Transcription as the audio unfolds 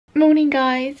Morning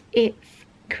guys, it's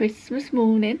Christmas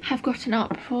morning. I've gotten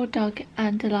up for Doug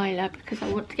and Delilah because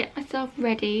I want to get myself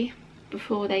ready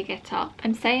before they get up.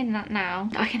 I'm saying that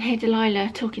now. I can hear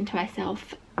Delilah talking to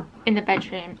herself in the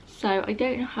bedroom, so I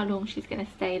don't know how long she's going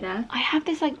to stay there. I have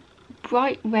this like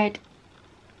bright red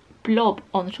blob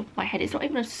on the top of my head. It's not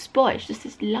even a spot, it's just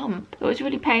this lump. It was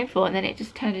really painful and then it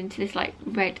just turned into this like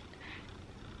red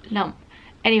lump.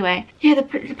 Anyway, yeah, the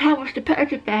plan was to put her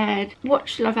to bed,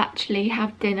 watch Love Actually,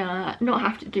 have dinner, not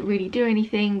have to really do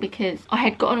anything because I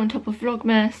had gotten on top of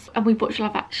Vlogmas and we watch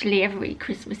Love Actually every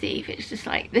Christmas Eve. It's just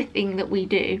like the thing that we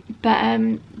do. But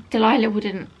Delilah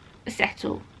wouldn't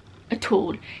settle at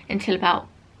all until about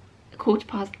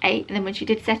 8:15, and then when she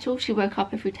did settle, she woke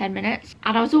up every 10 minutes.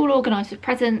 And I was all organised with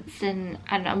presents and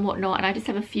whatnot, and I just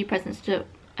have a few presents to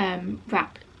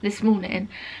wrap this morning.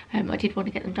 I did want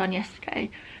to get them done yesterday,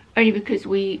 only because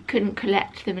we couldn't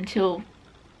collect them until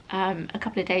a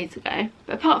couple of days ago.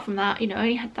 But apart from that, you know, I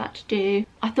only had that to do.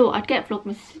 I thought I'd get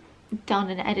Vlogmas done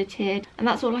and edited, and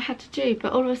that's all I had to do.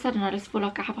 But all of a sudden I just feel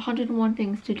like I have 101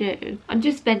 things to do. I'm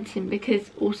just venting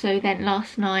because also then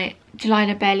last night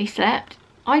Delilah barely slept.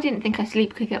 I didn't think her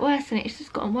sleep could get worse, and it's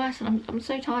just gotten worse, and I'm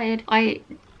so tired. I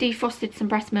defrosted some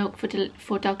breast milk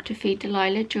for Doug to feed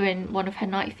Delilah during one of her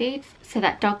night feeds so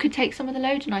that Doug could take some of the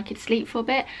load and I could sleep for a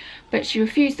bit, but she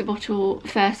refused the bottle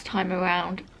first time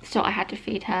around, so I had to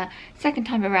feed her. Second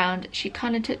time around she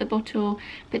kind of took the bottle,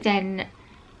 but then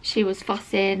she was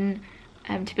fussing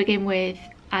to begin with,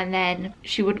 and then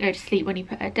she wouldn't go to sleep when you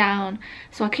put her down,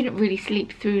 so I couldn't really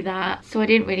sleep through that, so I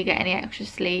didn't really get any extra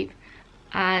sleep.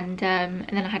 And then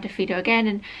I had to feed her again,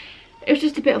 and it was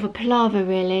just a bit of a palaver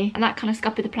really, and that kind of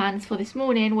scuppered the plans for this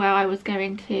morning, where I was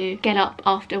going to get up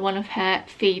after one of her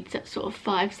feeds at sort of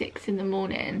 5-6 in the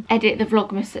morning, edit the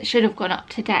Vlogmas that should have gone up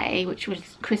today, which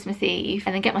was Christmas Eve,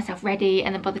 and then get myself ready,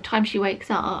 and then by the time she wakes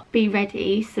up be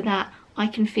ready so that I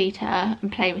can feed her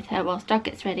and play with her whilst Doug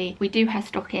gets ready. We do her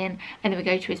stocking and then we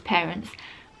go to his parents,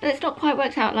 but it's not quite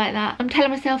worked out like that. I'm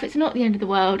telling myself it's not the end of the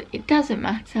world, it doesn't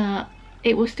matter.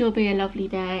 It will still be a lovely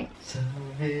day. So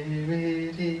here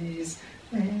it is,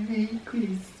 Merry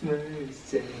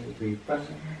Christmas,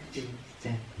 everybody,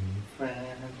 having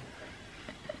fun.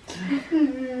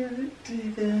 To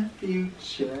the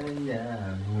future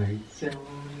now, it's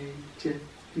only just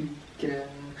begun.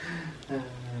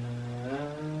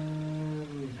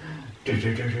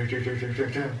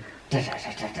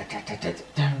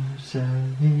 So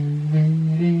here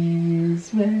it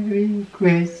is, Merry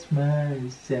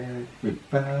Christmas,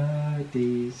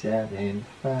 everybody's having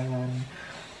fun.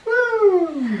 Woo!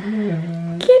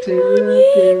 Good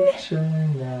morning!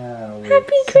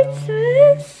 Happy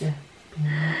Christmas!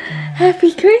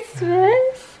 Happy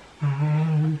Christmas!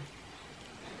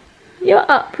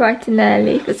 You're up bright and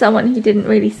early for someone who didn't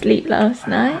really sleep last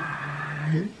night.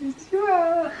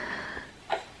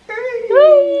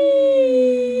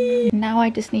 Now I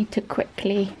just need to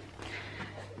quickly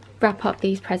wrap up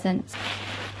these presents.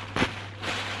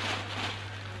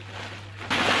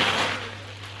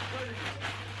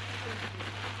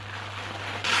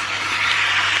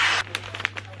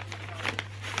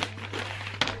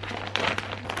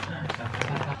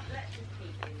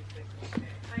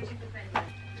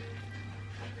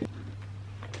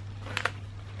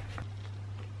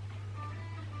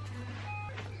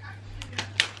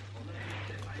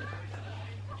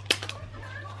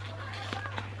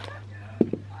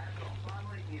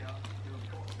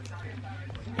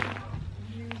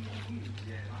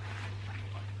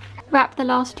 Wrap the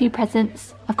last two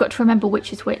presents. I've got to remember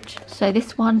which is which. So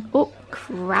this one, oh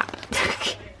crap.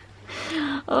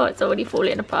 Oh, it's already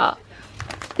falling apart.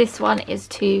 This one is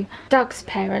to Doug's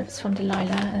parents from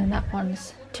Delilah, and that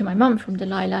one's to my mum from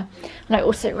Delilah. And I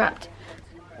also wrapped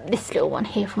this little one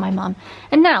here for my mum.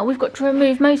 And now we've got to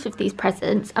remove most of these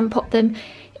presents and pop them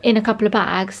in a couple of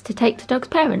bags to take to Doug's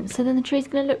parents. So then the tree's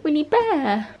gonna look really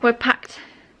bare. We're packed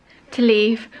to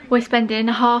leave. We're spending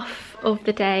half of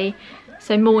the day,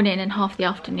 so morning and half the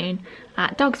afternoon,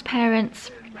 at Doug's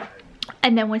parents,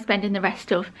 and then we're spending the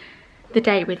rest of the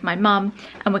day with my mum,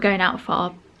 and we're going out for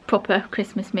our proper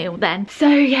Christmas meal then. So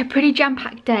yeah, pretty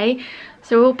jam-packed day.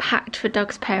 So we're all packed for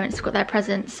Doug's parents, got their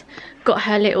presents, got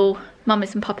her little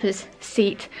mummas and papas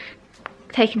seat,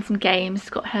 taken some games,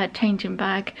 got her changing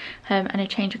bag and a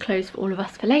change of clothes for all of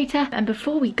us for later. And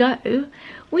before we go,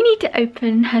 we need to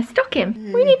open her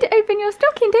stocking. We need to open your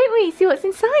stocking, don't we? See what's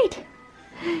inside.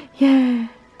 Yeah.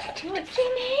 What's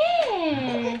in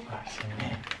here?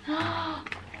 Oh,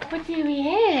 what do we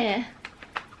hear?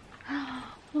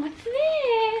 What's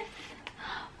this?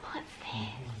 What's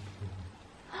this?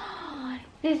 Oh,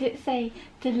 does it say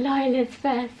Delilah's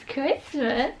first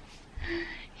Christmas?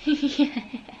 Yeah.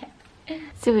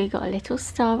 So we got a little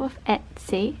star of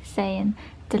Etsy saying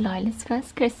Delilah's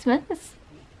first Christmas.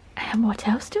 And what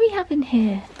else do we have in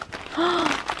here?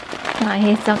 Can I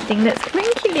hear something that's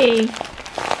crinkly?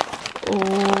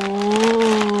 Oh.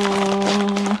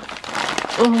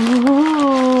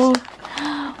 Oh.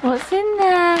 What's in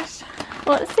there?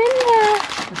 What's in there?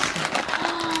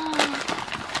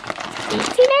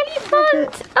 Eating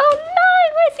elephant! Oh no,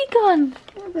 where's he gone?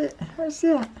 What's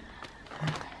that?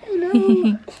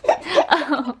 Hello.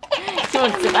 Oh, she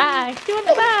wants the bag. She wants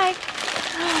the bag.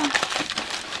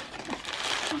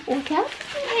 What else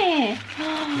is in here?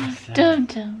 Dum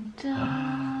dum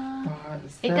dum.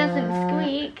 It doesn't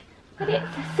squeak, but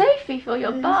it's a Sophie for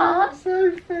your bar.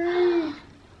 Sophie.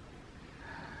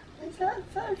 Is that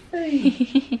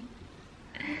Sophie?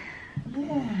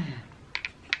 Yeah.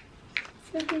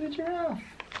 Sophie the giraffe.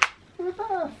 For the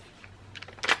bath.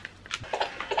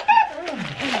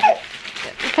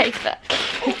 The paper.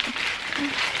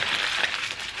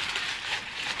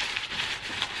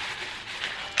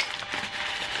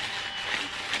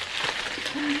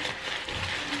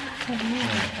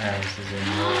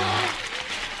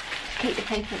 Keep the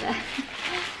paper there.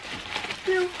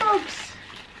 Little frogs.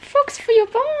 Frogs for your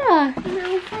bar.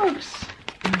 Little frogs.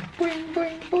 Boing,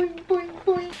 boing, boing, boing,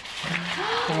 boing.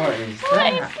 What is What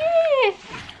that? is this?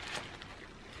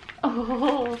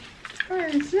 Oh.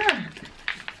 What is that?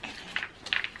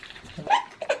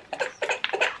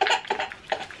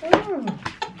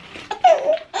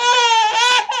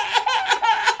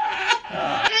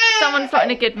 Someone's not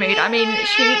in a good mood. I mean,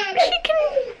 she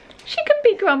can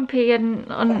be grumpy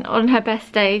and on her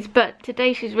best days, but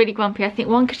today she's really grumpy. I think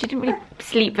one, because she didn't really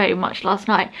sleep very much last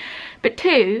night, but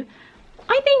two,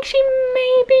 I think she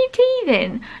may be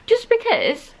teething just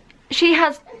because she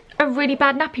has a really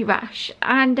bad nappy rash.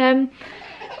 And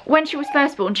when she was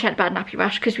first born, she had a bad nappy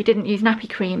rash because we didn't use nappy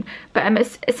cream. But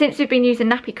since we've been using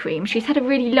nappy cream, she's had a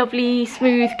really lovely,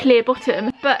 smooth, clear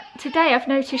bottom. But today I've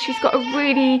noticed she's got a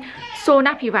really sore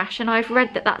nappy rash, and I've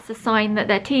read that that's a sign that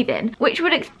they're teething, which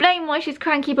would explain why she's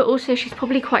cranky, but also she's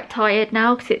probably quite tired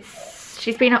now because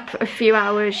she's been up for a few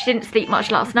hours. She didn't sleep much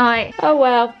last night. Oh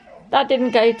well, that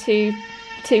didn't go too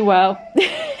well.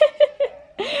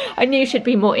 I knew she'd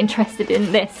be more interested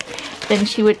in this than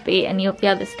she would be any of the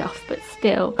other stuff, but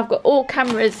still. I've got all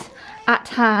cameras at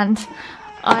hand.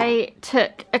 I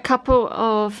took a couple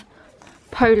of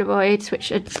Polaroids,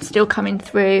 which are still coming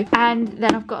through, and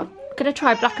then I'm gonna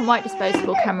try a black and white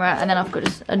disposable camera, and then I've got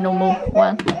just a normal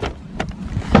one.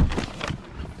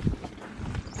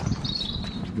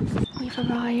 We've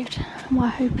arrived, and we're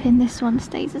hoping this one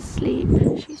stays asleep.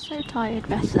 She's so tired,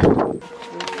 bless her.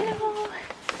 Hello.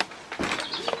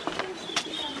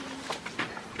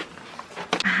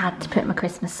 I had to put my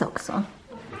Christmas socks on.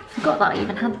 Forgot that I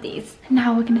even had these.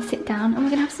 Now we're gonna sit down and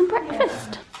we're gonna have some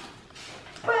breakfast.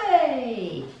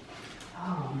 Way!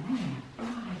 Oh man.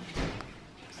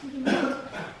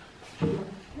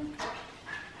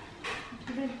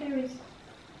 Red berries.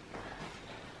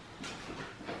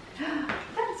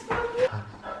 That's fun.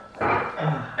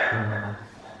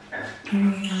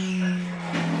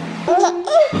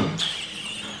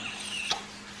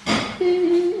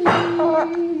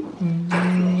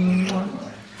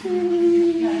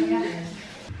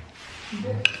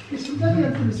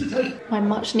 My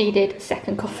much needed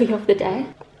second coffee of the day.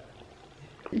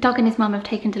 Doug and his mum have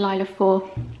taken Delilah for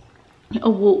a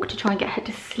walk to try and get her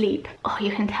to sleep. Oh,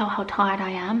 you can tell how tired I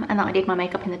am, and that I did my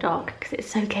makeup in the dark because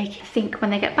it's so cakey. I think when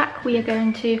they get back we are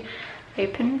going to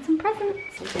open some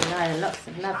presents. Delilah, lots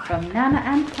of love from Nana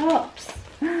and Pops.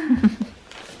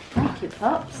 Thank you,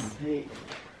 Pops.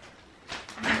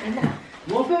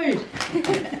 More food!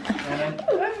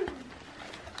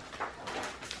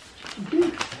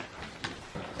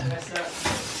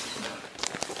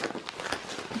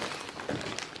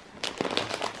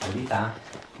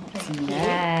 What's in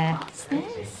there? What's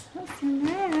this? What's in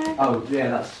there? Oh, yeah,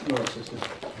 that's Laura's sister.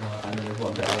 And then there's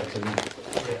one bit Alex in there.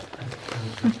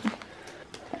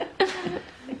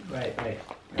 Wait.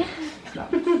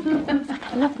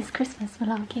 I love this Christmas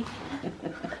malarkey.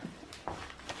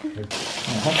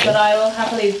 But I will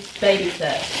happily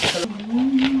babysit.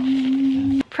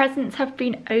 Presents have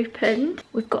been opened.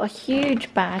 We've got a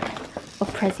huge bag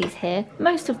of prezzies here.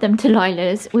 Most of them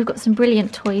Delilah's. We've got some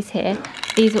brilliant toys here.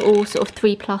 These are all sort of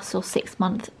 3+ or 6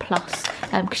 month plus,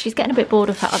 because she's getting a bit bored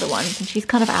of her other ones and she's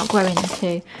kind of outgrowing them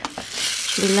too.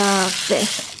 She loves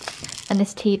this, and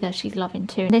this teether she's loving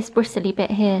too. And this bristly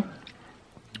bit here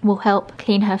will help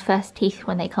clean her first teeth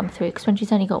when they come through, because when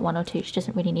she's only got 1 or 2 she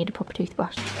doesn't really need a proper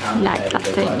toothbrush. You like that,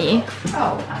 don't you?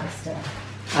 Oh, Alistair.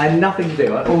 I had nothing to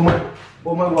do.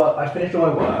 All my work. I finished all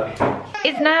my work.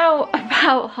 It's now about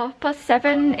about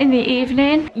 7:30 in the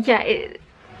evening. Yeah,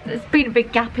 there's been a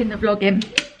big gap in the vlogging.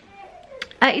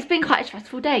 It's been quite a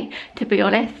stressful day, to be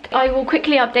honest. I will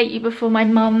quickly update you before my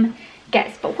mum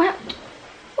gets, but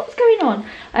what's going on?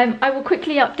 I will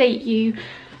quickly update you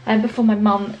before my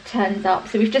mum turns up.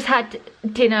 So we've just had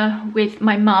dinner with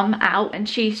my mum out, and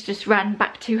she's just ran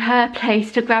back to her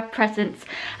place to grab presents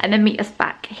and then meet us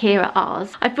back here at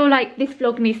ours. I feel like this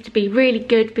vlog needs to be really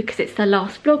good because it's the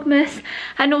last Vlogmas,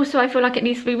 and also I feel like it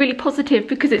needs to be really positive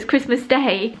because it's Christmas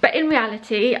Day. But in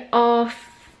reality, our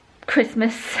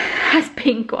Christmas has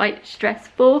been quite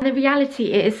stressful. The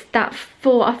reality is that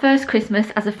for our first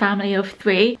Christmas as a family of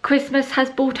 3, Christmas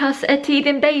has brought us a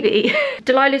teething baby.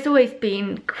 Delilah's always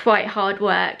been quite hard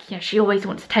work. You know, she always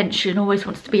wants attention, always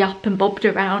wants to be up and bobbed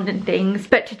around and things.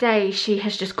 But today she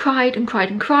has just cried and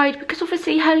cried and cried because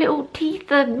obviously her little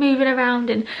teeth are moving around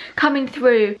and coming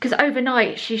through. Because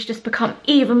overnight she's just become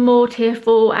even more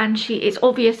tearful, and it's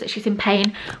obvious that she's in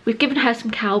pain. We've given her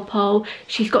some Calpol.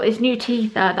 She's got this new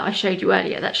teether that I showed you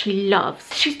earlier that she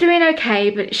loves. She's doing okay,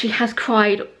 but she has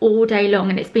cried all day long,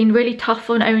 and it's been really tough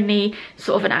on only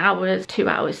sort of 2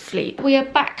 hours sleep. We are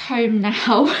back home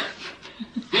now.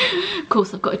 Of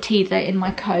course I've got a teether in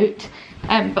my coat,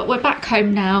 but we're back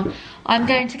home now. I'm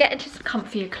going to get into some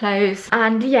comfier clothes,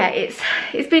 and yeah,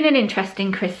 it's been an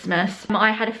interesting Christmas.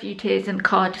 I had a few tears in the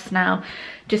car just now,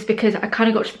 just because I kind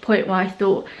of got to the point where I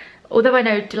thought, although I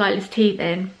know Delilah's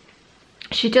teething,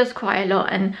 she does cry a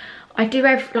lot, and I do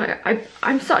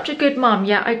I'm such a good mum,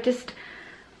 yet I just,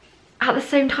 at the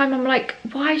same time, I'm like,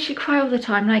 why does she cry all the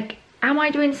time? Like, am I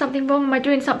doing something wrong? Am I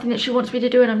doing something that she wants me to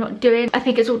do and I'm not doing? I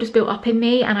think it's all just built up in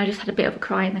me, and I just had a bit of a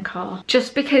cry in the car.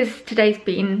 Just because today's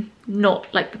been not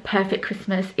like the perfect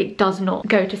Christmas, it does not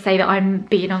go to say that I'm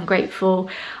being ungrateful.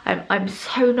 I'm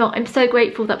so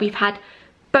grateful that we've had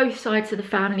both sides of the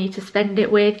family to spend it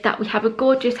with, that we have a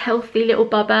gorgeous healthy little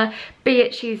bubba, be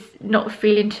it she's not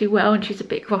feeling too well and she's a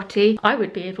bit grotty. I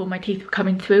would be if all my teeth were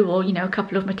coming through, or you know, a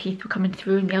couple of my teeth were coming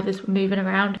through and the others were moving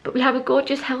around. But we have a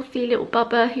gorgeous healthy little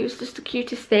bubba who's just the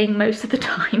cutest thing most of the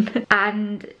time.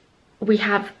 And we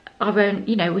have our own,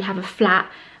 you know, we have a flat,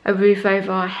 a roof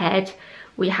over our head,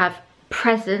 we have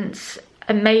presents,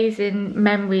 amazing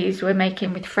memories we're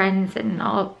making with friends and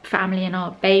our family and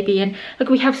our baby, and look,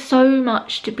 we have so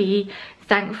much to be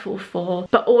thankful for.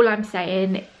 But all I'm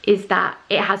saying is that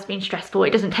it has been stressful.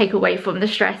 It doesn't take away from the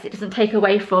stress, it doesn't take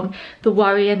away from the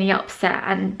worry and the upset,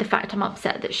 and the fact I'm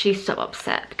upset that she's so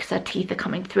upset because her teeth are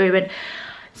coming through. And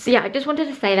so yeah, I just wanted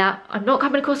to say that I'm not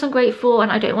coming across ungrateful,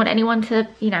 and I don't want anyone to,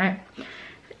 you know,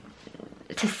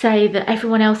 to say that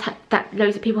everyone else, that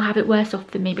loads of people have it worse off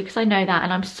than me, because I know that,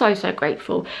 and I'm so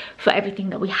grateful for everything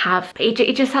that we have.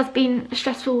 It just has been a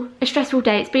stressful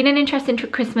day. It's been an interesting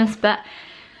Christmas, but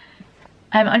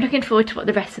I'm looking forward to what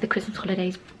the rest of the Christmas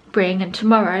holidays bring. And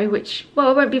tomorrow, which, well,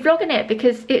 I won't be vlogging it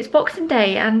because it's Boxing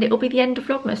Day and it'll be the end of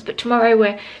Vlogmas, but tomorrow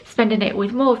we're spending it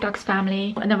with more of Doug's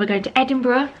family, and then we're going to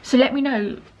Edinburgh. So let me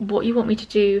know what you want me to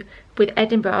do with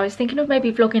Edinburgh. I was thinking of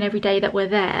maybe vlogging every day that we're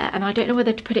there, and I don't know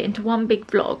whether to put it into one big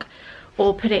vlog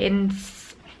or put it in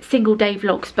single day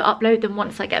vlogs, but upload them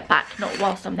once I get back, not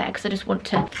whilst I'm there, because I just want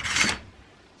to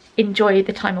enjoy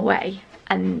the time away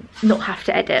and not have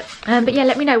to edit. But yeah,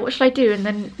 let me know, what should I do, and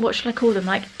then what should I call them,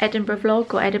 like Edinburgh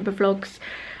vlog or Edinburgh vlogs,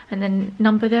 and then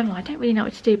number them. I don't really know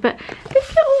what to do, but this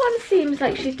little one seems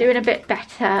like she's doing a bit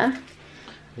better.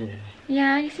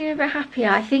 Yeah, you seem a bit happier.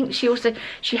 I think she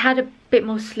had a bit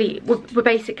more sleep.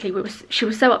 She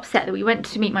was so upset that we went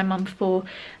to meet my mum for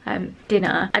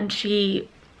dinner, and she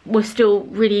was still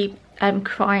really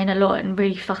crying a lot and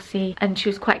really fussy, and she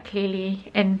was quite clearly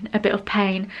in a bit of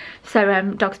pain.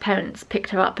 So Doug's parents picked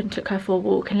her up and took her for a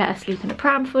walk and let her sleep in the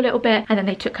pram for a little bit, and then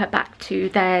they took her back to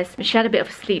theirs. She had a bit of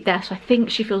a sleep there, so I think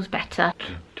she feels better.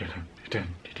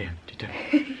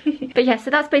 But yeah, so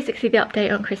that's basically the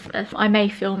update on Christmas. I may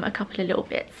film a couple of little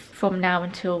bits from now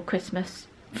until Christmas.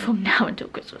 Can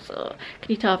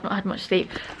you tell I've not had much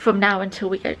sleep? From now until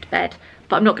we go to bed.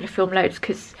 But I'm not going to film loads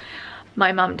because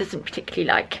my mum doesn't particularly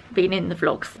like being in the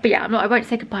vlogs. But yeah, I won't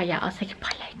say goodbye yet. I'll say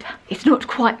goodbye later. It's not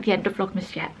quite the end of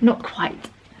Vlogmas yet. Not quite.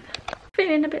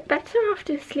 Feeling a bit better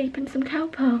after sleep and some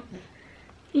Calpol.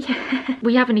 Yeah.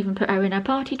 We haven't even put her in her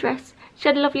party dress. She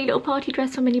had a lovely little party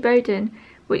dress from Minnie Bowden,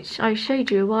 which I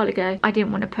showed you a while ago. I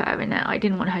didn't want to put her in it. I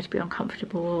didn't want her to be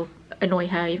uncomfortable or annoy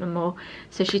her even more.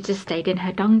 So she just stayed in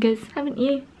her dungas, haven't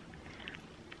you?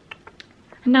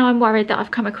 And now I'm worried that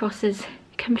I've come across as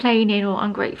complaining or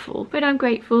ungrateful. But I'm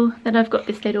grateful that I've got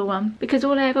this little one, because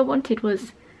all I ever wanted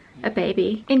was a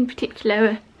baby. In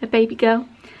particular, a baby girl.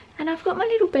 And I've got my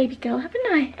little baby girl, haven't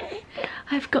I?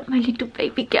 I've got my little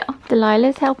baby girl.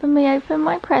 Delilah's helping me open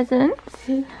my presents.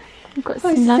 We've got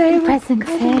some lovely presents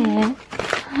here.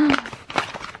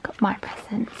 Got my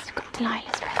presents, got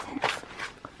Delilah's presents,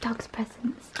 got Doug's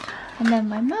presents, and then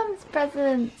my mum's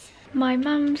presents. My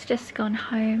mum's just gone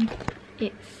home.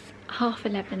 It's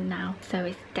 11:30 now, so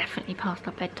it's definitely past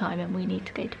our bedtime and we need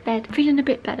to go to bed. I'm feeling a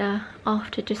bit better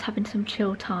after just having some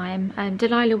chill time. And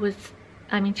Delilah was,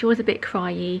 she was a bit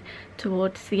cryy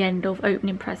towards the end of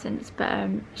opening presents, but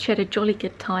she had a jolly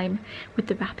good time with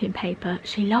the wrapping paper.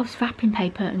 She loves wrapping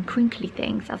paper and crinkly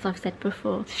things, as I've said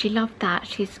before. She loved that.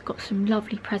 She's got some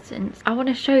lovely presents. I want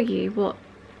to show you what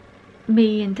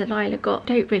me and Delilah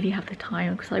got. I don't really have the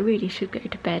time because I really should go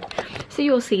to bed, so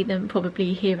you'll see them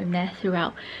probably here and there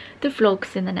throughout the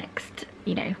vlogs in the next,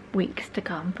 you know, weeks to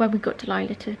come. When we got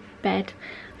Delilah to bed,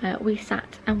 we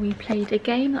sat and we played a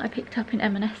game that I picked up in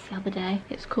M&S the other day.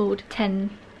 It's called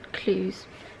 10 Clues.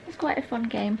 It's quite a fun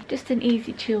game, just an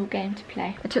easy chill game to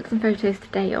play. I took some photos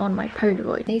today on my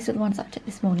Polaroid. These are the ones I took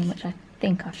this morning, which I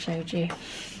think I've showed you.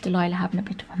 Delilah having a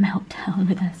bit of a meltdown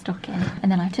with her stocking.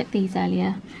 And then I took these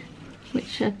earlier,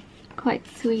 which are quite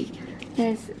sweet.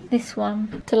 There's this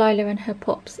one, Delilah and her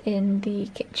pops in the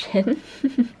kitchen.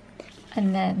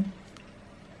 And then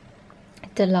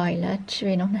Delilah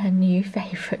chewing on her new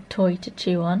favourite toy to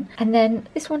chew on. And then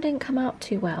this one didn't come out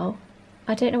too well.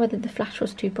 I don't know whether the flash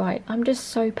was too bright. I'm just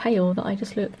so pale that I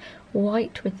just look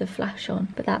white with the flash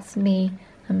on. But that's me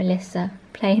and Melissa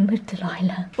playing with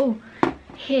Delilah. Oh,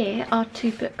 here are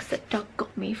 2 books that Doug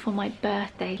got me for my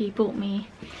birthday. He bought me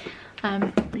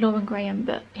Lauren Graham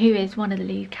book, who is one of the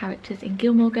lead characters in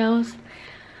Gilmore Girls.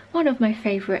 One of my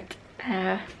favourite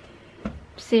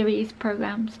series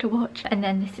programs to watch. And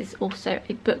then this is also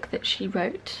a book that she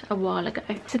wrote a while ago.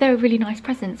 So they were really nice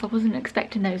presents. I wasn't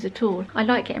expecting those at all. I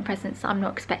like getting presents that I'm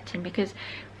not expecting, because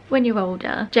when you're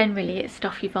older, generally it's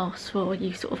stuff you've asked for.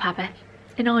 You sort of have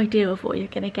an idea of what you're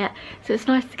gonna get, so it's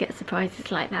nice to get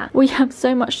surprises like that. We have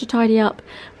so much to tidy up,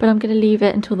 but I'm gonna leave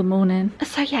it until the morning.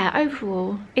 So yeah,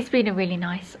 overall it's been a really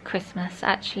nice Christmas.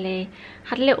 Actually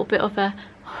had a little bit of a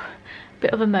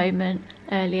moment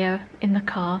earlier in the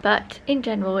car, but in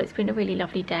general it's been a really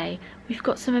lovely day. We've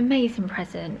got some amazing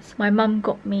presents. My mum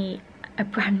got me a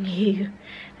brand new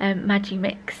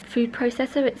Magimix food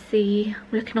processor. It's the,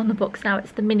 looking on the box now,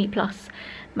 it's the Mini Plus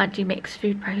Magimix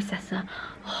food processor.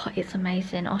 Oh, it's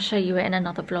amazing. I'll show you it in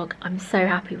another vlog. I'm so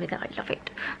happy with it. I love it.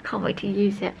 Can't wait to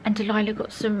use it. And Delilah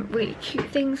got some really cute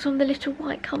things from the Little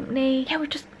White Company. Yeah, we've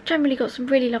just generally got some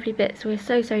really lovely bits. We're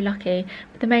so lucky.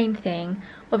 But the main thing,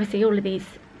 obviously all of these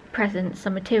presents are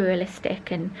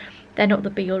materialistic and they're not the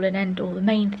be all and end all. The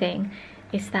main thing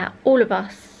is that all of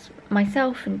us,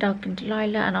 myself and Doug and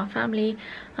Delilah and our family,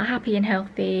 are happy and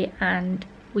healthy, and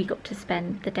we got to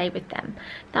spend the day with them.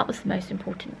 That was the most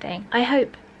important thing. I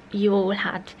hope you all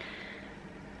had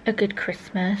a good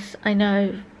Christmas. I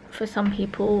know for some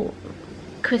people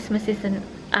Christmas isn't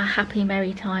a happy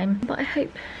merry time, but I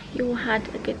hope you all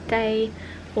had a good day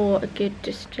or a good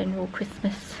just general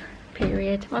Christmas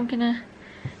period. I'm gonna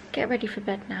get ready for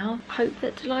bed now. Hope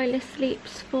that Delilah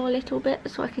sleeps for a little bit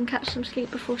so I can catch some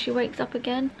sleep before she wakes up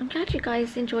again. I'm glad you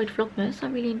guys enjoyed Vlogmas. I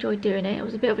really enjoyed doing it. It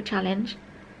was a bit of a challenge,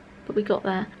 but we got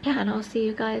there. Yeah, and I'll see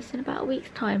you guys in about a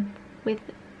week's time with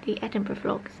the Edinburgh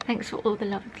vlogs. Thanks for all the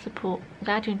love and support. I'm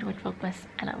glad you enjoyed Vlogmas,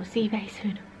 and I will see you very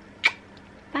soon.